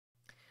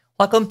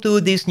Welcome to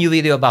this new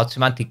video about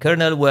semantic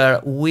kernel, where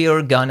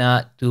we're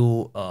gonna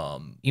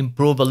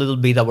improve a little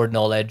bit our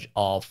knowledge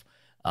of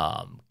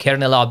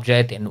kernel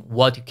object and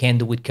what you can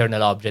do with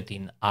kernel object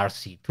in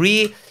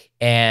RC3.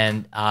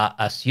 And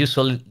as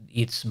usual,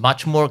 it's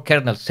much more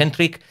kernel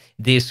centric.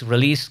 This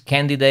release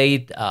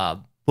candidate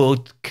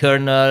put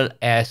kernel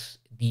as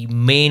the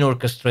main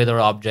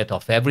orchestrator object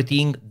of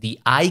everything. The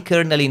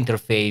iKernel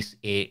interface,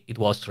 it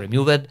was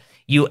removed.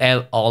 You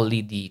have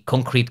only the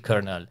concrete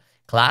kernel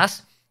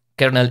class.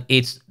 Kernel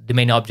is the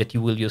main object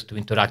you will use to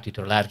interact with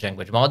your large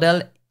language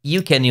model.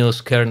 You can use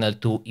kernel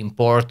to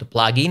import a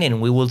plugin, and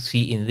we will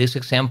see in this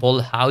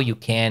example how you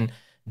can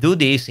do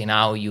this and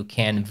how you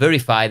can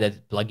verify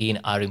that plugins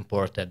are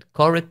imported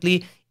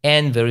correctly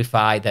and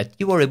verify that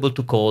you are able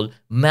to call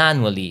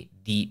manually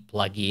the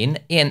plugin.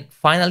 And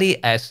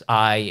finally, as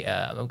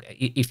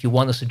if you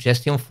want a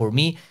suggestion for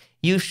me,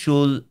 you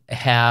should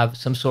have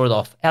some sort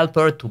of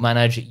helper to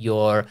manage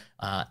your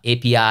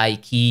API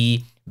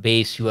key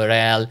base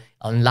URL,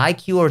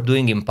 unlike you are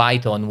doing in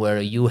Python,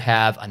 where you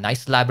have a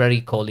nice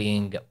library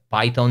calling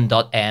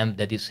phyton-dotenv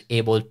that is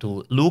able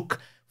to look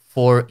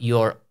for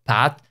your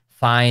path,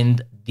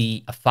 find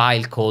the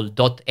file called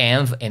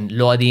 .env and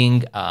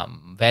loading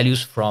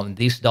values from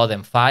this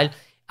 .env file.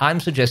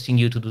 I'm suggesting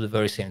you to do the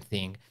very same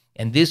thing.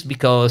 And this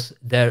because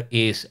there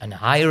is a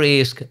high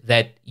risk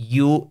that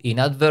you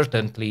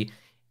inadvertently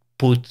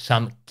put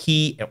some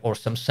key or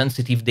some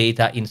sensitive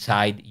data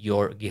inside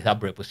your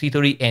GitHub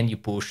repository and you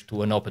push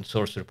to an open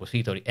source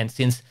repository. And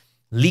since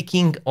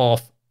leaking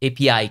of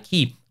API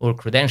key or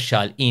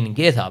credential in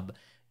GitHub,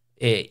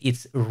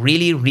 it's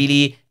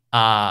really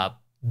a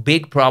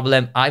big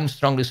problem. I'm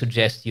strongly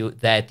suggest you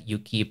that you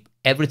keep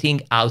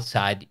everything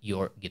outside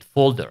your Git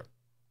folder.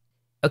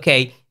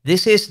 Okay,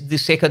 this is the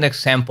second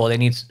example,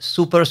 and it's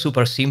super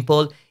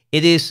simple.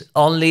 It is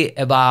only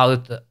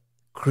about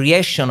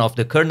creation of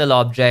the kernel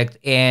object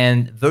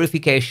and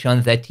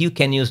verification that you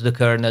can use the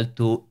kernel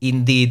to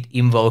indeed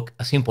invoke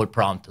a simple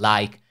prompt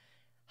like,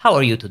 how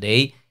are you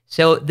today?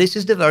 So this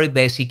is the very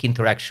basic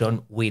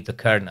interaction with the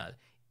kernel.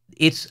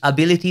 Its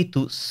ability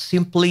to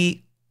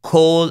simply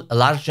call a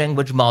large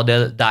language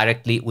model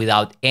directly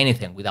without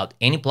anything, without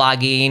any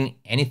plugin,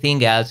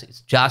 anything else.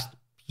 It's just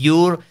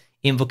pure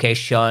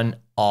invocation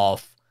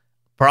of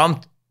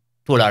prompt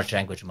to a large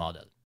language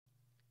model.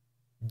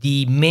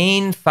 The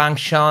main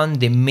function,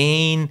 the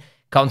main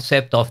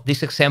concept of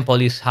this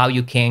example is how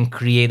you can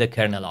create a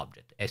kernel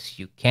object. As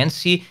you can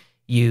see,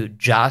 you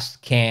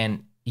just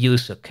can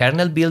use a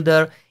kernel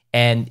builder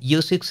and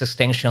use its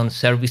extension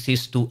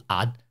services to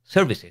add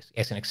services.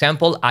 As an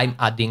example, I'm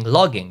adding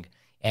logging,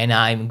 and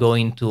I'm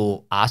going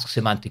to ask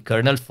semantic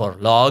kernel for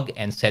log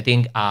and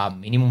setting a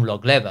minimum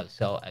log level.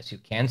 So as you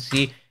can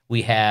see,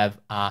 we have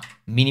a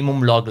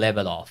minimum log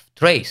level of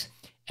trace.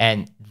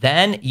 And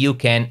then you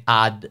can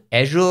add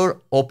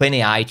Azure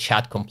OpenAI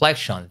chat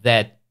completion.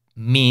 That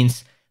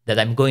means that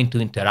I'm going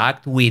to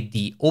interact with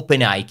the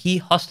OpenAI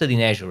key hosted in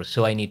Azure.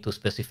 So I need to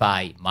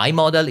specify my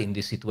model. In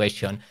this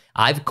situation,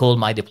 I've called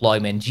my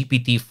deployment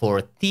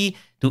GPT-4T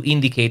to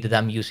indicate that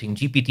I'm using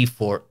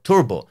GPT-4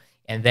 Turbo.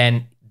 And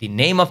then the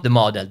name of the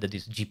model, that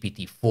is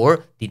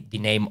GPT-4, the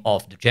name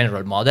of the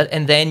general model.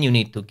 And then you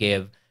need to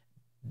give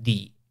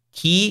the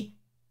key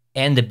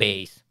and the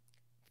base.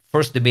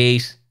 First the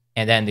base,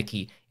 and then the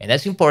key. And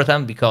that's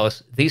important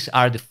because these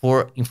are the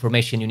four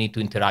information you need to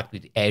interact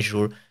with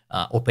Azure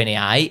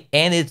OpenAI.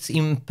 And it's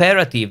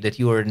imperative that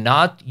you are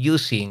not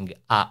using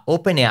an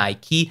OpenAI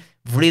key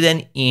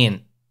written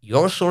in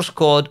your source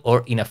code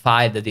or in a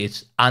file that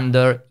is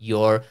under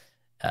your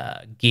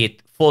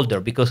Git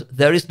folder, because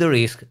there is the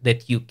risk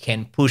that you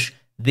can push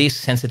this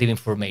sensitive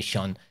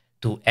information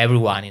to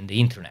everyone in the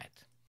internet.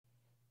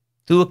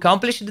 To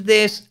accomplish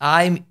this,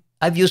 I've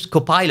used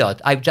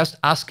Copilot. I've just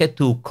asked it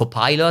to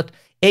Copilot,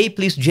 hey,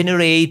 please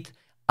generate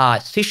a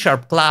C#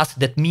 class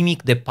that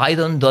mimic the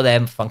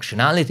phyton-dotenv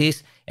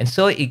functionalities. And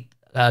so it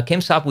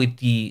comes up with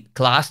the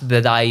class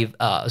that I've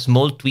a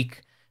small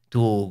tweak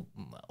to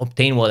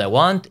obtain what I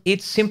want.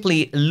 It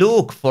simply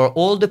look for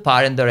all the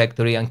parent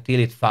directory until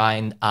it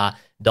find a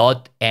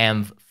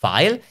 .env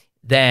file,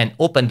 then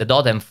open the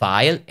 .env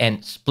file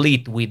and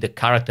split with the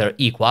character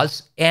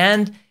equals,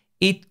 and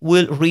it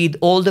will read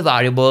all the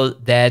variable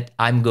that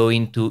I'm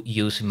going to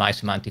use in my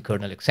semantic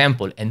kernel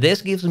example. And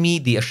this gives me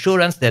the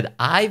assurance that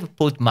I've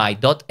put my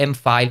 .env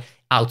file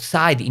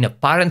outside in a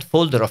parent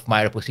folder of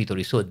my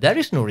repository. So there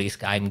is no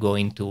risk I'm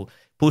going to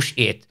push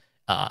it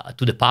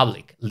to the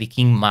public,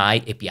 leaking my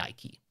API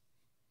key.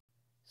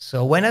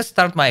 So when I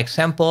start my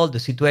example, the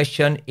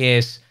situation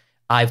is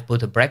I've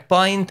put a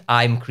breakpoint,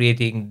 I'm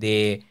creating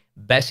the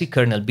basic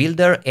kernel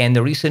builder, and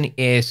the reason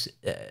is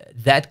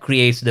that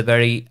creates the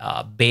very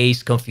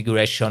base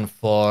configuration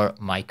for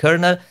my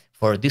kernel.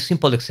 For this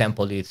simple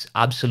example, it's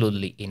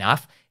absolutely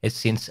enough. And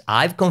since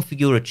I've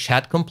configured a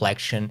chat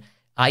completion,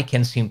 I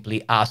can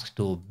simply ask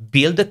to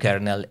build the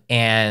kernel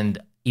and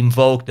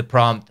invoke the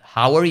prompt,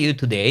 how are you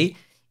today?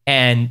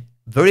 And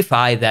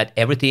verify that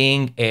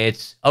everything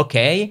is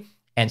okay.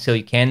 And so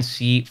you can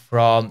see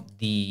from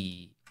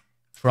the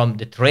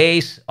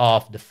trace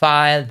of the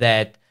file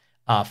that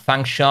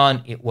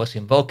function, it was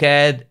invoked,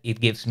 it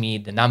gives me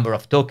the number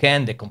of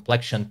tokens, the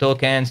completion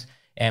tokens,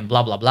 and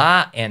blah, blah,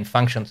 blah, and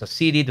function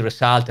succeeded,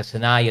 result,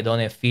 SNI, I don't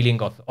have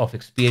feeling of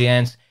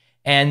experience.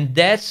 And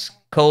that's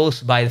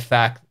caused by the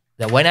fact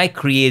that when I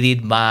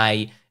created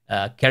my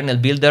kernel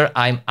builder,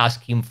 I'm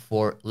asking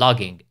for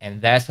logging,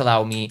 and that's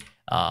allow me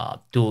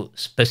to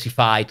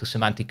specify to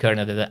semantic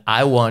kernel that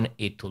I want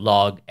it to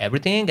log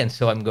everything. And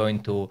so I'm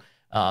going to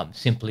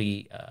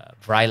simply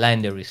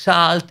write the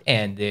result,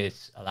 and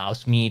this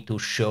allows me to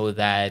show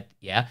that,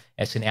 yeah,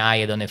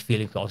 SNI, I don't have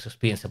feelings of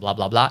experience, blah,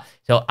 blah, blah.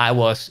 So I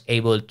was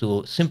able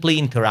to simply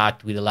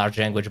interact with a large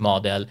language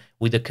model,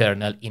 with the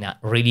kernel in a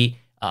really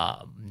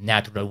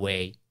natural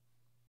way.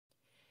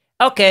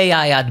 Okay,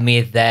 I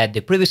admit that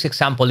the previous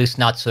example is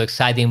not so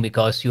exciting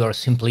because you are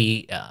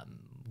simply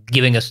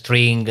giving a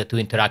string to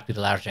interact with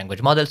a large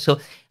language model. So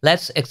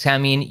let's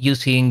examine,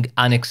 using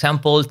an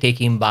example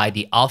taken by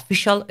the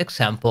official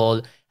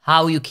example,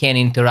 how you can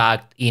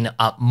interact in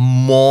a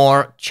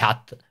more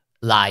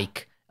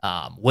chat-like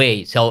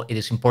way. So it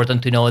is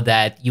important to know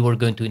that you are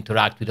going to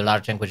interact with a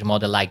large language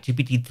model like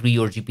GPT-3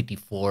 or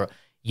GPT-4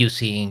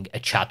 using a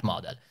chat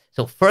model.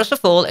 So first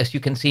of all, as you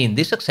can see in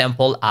this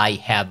example, I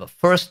have a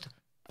first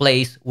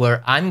place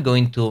where I'm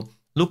going to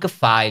look a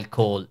file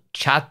called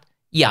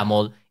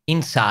chat.yaml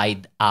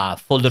inside a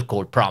folder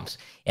called prompts.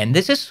 And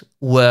this is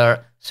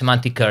where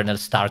semantic kernel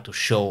start to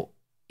show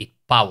its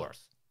powers.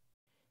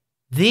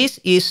 This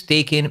is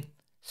taken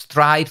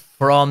straight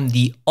from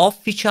the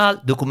official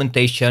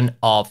documentation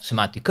of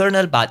semantic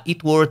kernel, but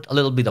it worth a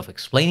little bit of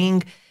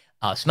explaining.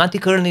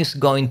 Semantic kernel is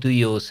going to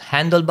use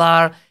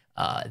Handlebar.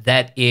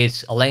 That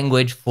is a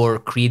language for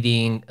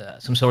creating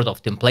some sort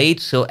of template.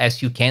 So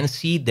as you can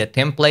see, the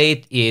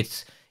template,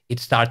 it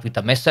starts with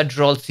a message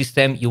role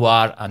system. You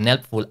are an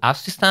helpful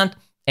assistant.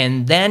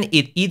 And then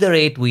it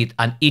iterates with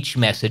an each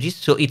messages.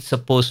 So it's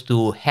supposed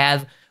to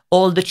have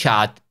all the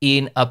chat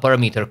in a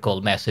parameter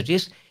called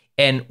messages.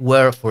 And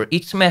where for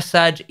each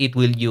message, it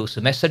will use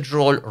a message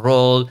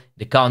role,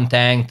 the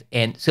content.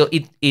 And so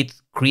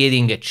it's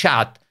creating a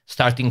chat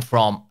starting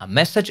from a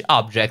message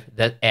object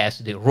that has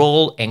the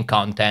role and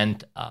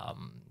content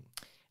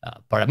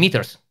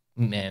parameters,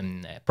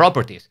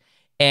 properties.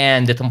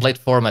 And the template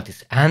format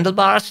is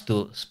handlebars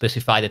to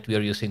specify that we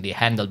are using the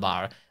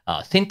handlebar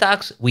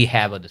syntax. We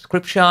have a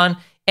description,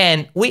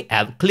 and we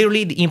have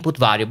clearly the input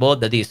variable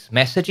that is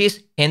messages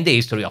and the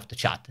history of the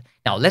chat.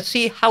 Now let's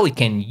see how we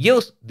can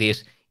use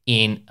this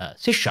in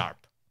C#.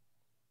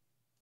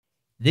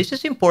 This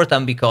is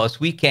important because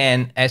we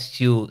can, as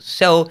you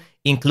saw,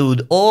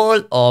 include all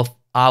of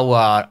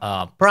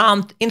our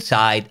prompt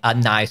inside a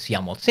nice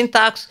YAML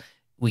syntax.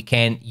 We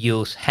can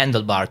use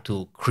handlebar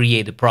to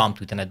create a prompt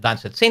with an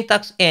advanced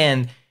syntax,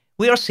 and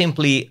we are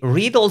simply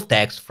read all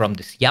text from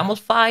this YAML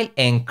file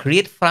and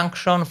create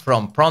function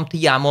from prompt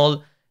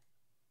YAML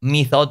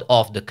method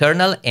of the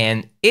kernel,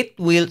 and it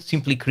will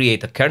simply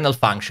create a kernel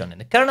function. And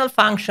the kernel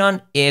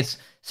function is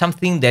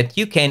something that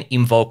you can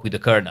invoke with the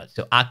kernel.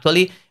 So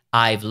actually,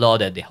 I've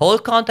loaded the whole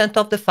content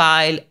of the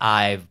file.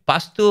 I've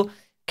passed to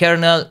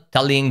kernel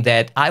telling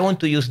that I want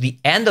to use the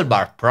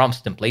handlebar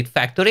prompts template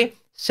factory.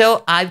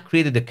 So I've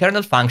created a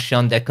kernel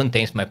function that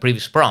contains my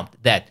previous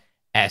prompt that,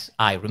 as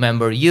I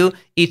remember you,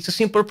 it's a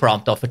simple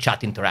prompt of a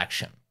chat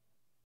interaction.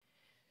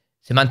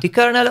 Semantic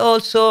kernel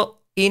also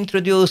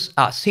introduced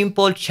a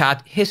simple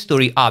chat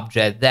history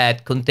object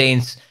that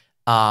contains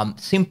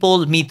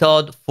simple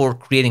method for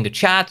creating a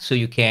chat. So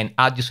you can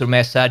add user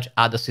message,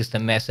 add a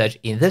system message.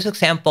 In this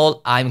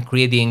example, I'm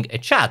creating a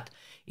chat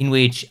in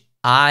which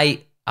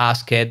I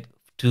asked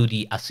to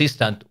the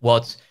assistant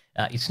what's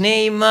its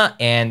name,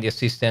 and the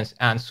assistant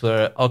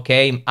answer,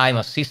 okay, I'm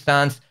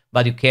assistant,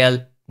 but you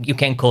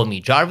can call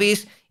me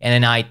Jarvis. And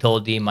then I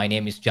told him my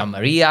name is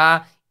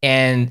Gianmaria,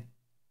 and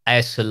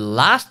as the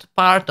last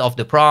part of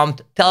the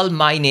prompt, tell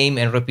my name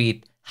and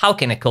repeat, how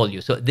can I call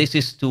you? So this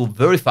is to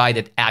verify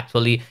that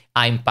actually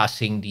I'm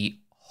passing the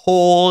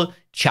whole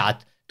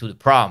chat to the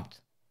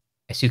prompt.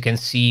 As you can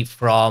see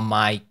from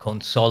my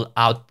console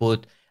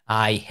output,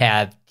 I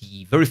have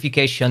the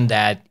verification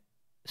that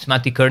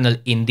semantic kernel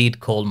indeed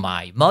called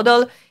my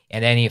model.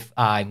 And then if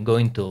I'm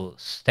going to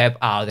step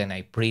out and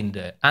I print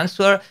the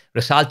answer,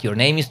 result, your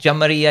name is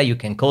Gianmaria, you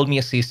can call me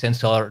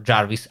assistant or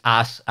Jarvis,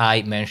 as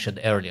I mentioned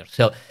earlier.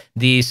 So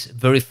this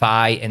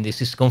verify, and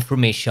this is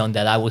confirmation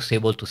that I was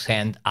able to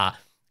send a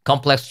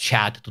complex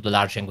chat to the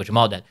large language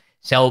model.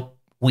 So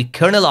with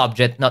kernel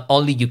object, not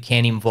only you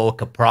can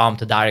invoke a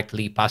prompt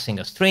directly passing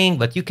a string,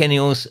 but you can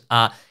use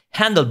a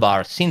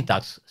handlebar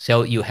syntax.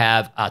 So you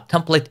have a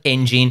template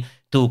engine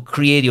to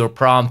create your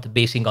prompt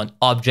basing on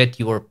object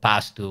you were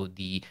passed to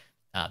the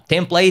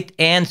template,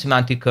 and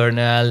semantic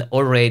kernel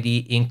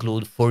already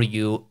include for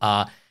you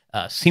a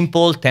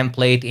simple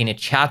template in a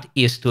chat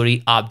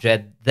history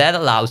object that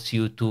allows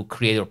you to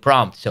create your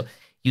prompt. So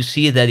you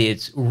see that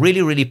it's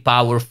really, really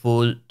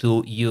powerful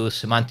to use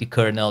semantic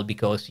kernel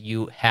because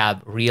you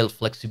have real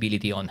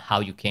flexibility on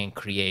how you can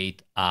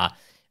create a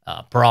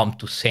prompt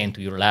to send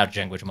to your large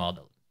language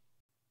model.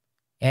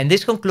 And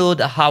this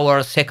concludes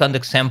our second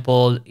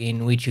example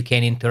in which you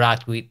can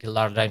interact with the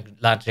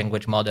large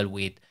language model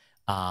with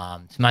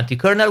Semantic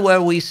Kernel,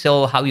 where we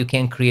saw how you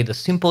can create a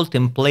simple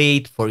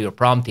template for your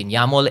prompt in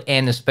YAML,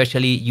 and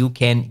especially you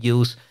can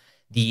use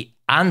the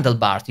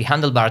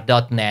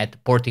Handlebar.net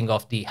porting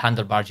of the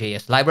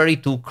Handlebar.js library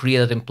to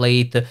create a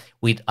template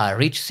with a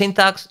rich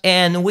syntax.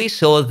 And we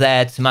saw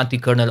that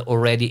Semantic Kernel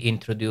already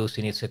introduced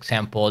in its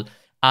example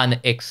an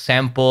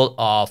example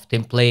of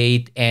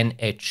template and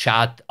a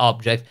chat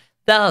object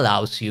that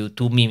allows you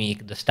to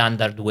mimic the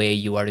standard way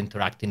you are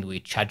interacting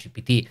with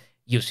ChatGPT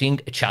using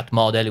a chat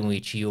model in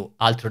which you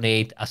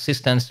alternate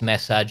assistance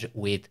message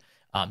with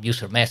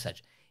user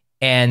message.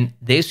 And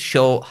this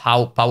show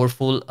how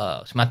powerful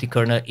Semantic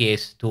Kernel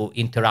is to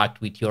interact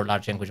with your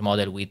large language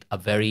model with a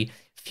very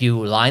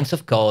few lines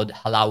of code,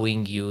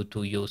 allowing you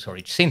to use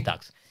rich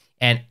syntax.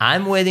 And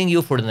I'm waiting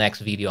you for the next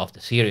video of the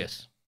series.